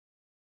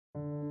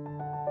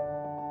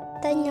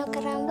Tanyo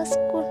karamba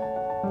school.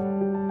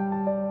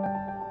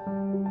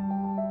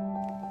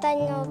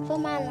 Tanyo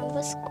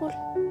pemana school.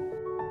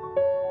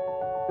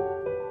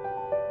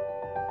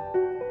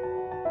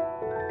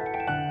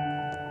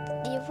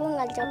 Ibu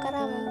ngaljo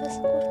karamba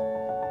school.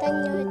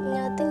 Tanyo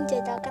nyoting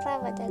jaja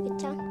karamba jaga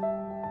cang.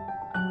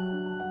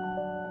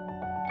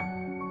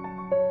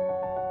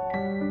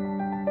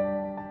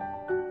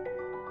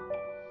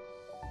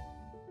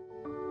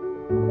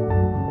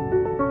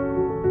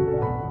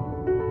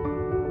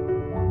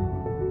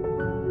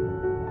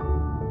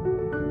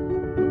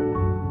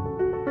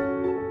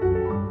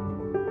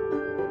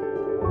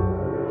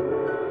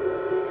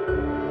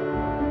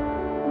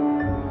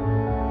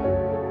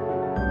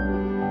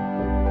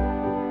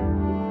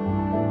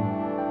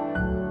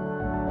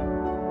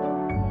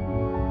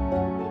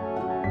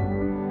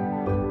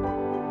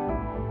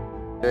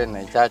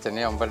 Này cha cho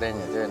nên ông bắt lên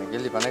nhà này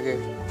gili bana ke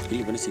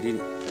gili bana sirini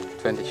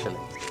 20 shilling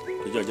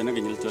itu aja nak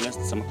gini jualan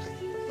sama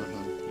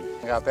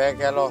nggak pakai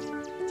kalau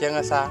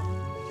jangan sa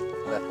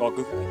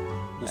bagus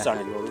usah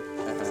nih dulu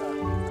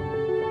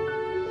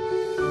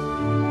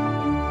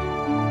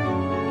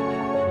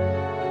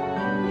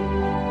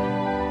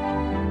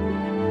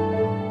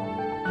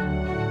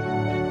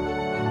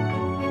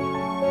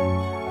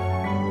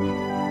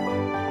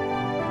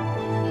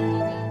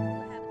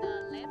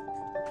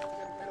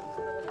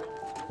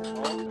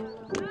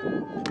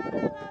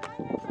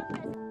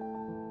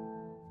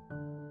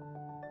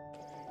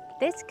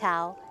This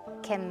cow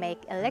can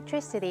make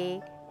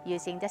electricity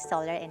using the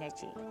solar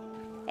energy,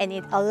 and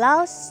it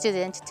allows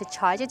students to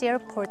charge their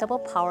portable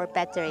power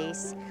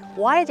batteries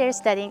while they're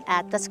studying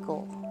at the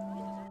school.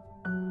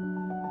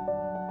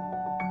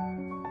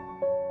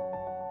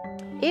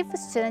 If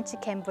students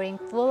can bring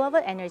full of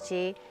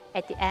energy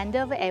at the end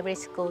of every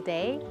school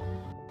day,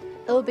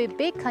 it will be a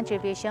big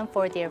contribution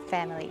for their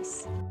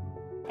families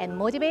and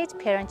motivate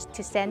parents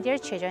to send their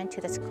children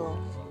to the school.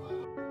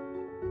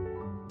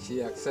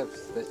 She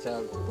accepts the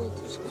child to go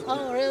to school.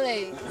 Oh,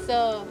 really?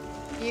 So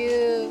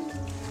you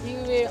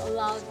will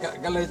allow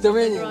kalau itu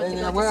ni,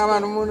 ni apa aman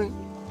umur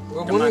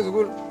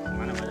school.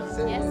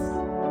 Yes.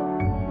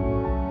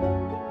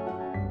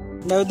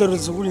 Now the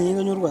school ni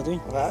kan nyuruh tu.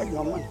 Ah,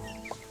 nyaman.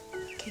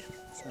 Okay.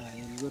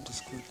 Saya go to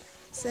school.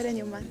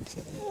 Seren nyaman.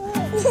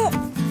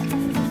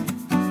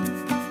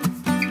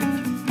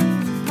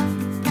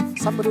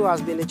 Somebody who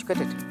has been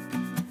educated,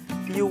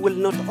 you will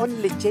not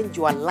only change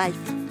your life,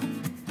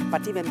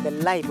 but even the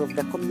life of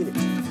the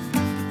community.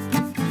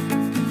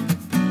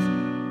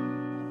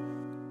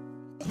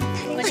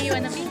 What do you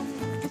want to be?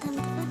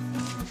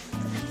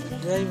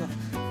 Driver.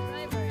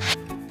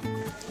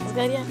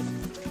 Sekalian.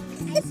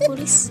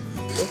 Polis.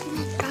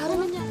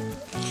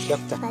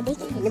 Doctor.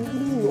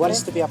 He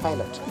wants to be a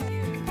pilot.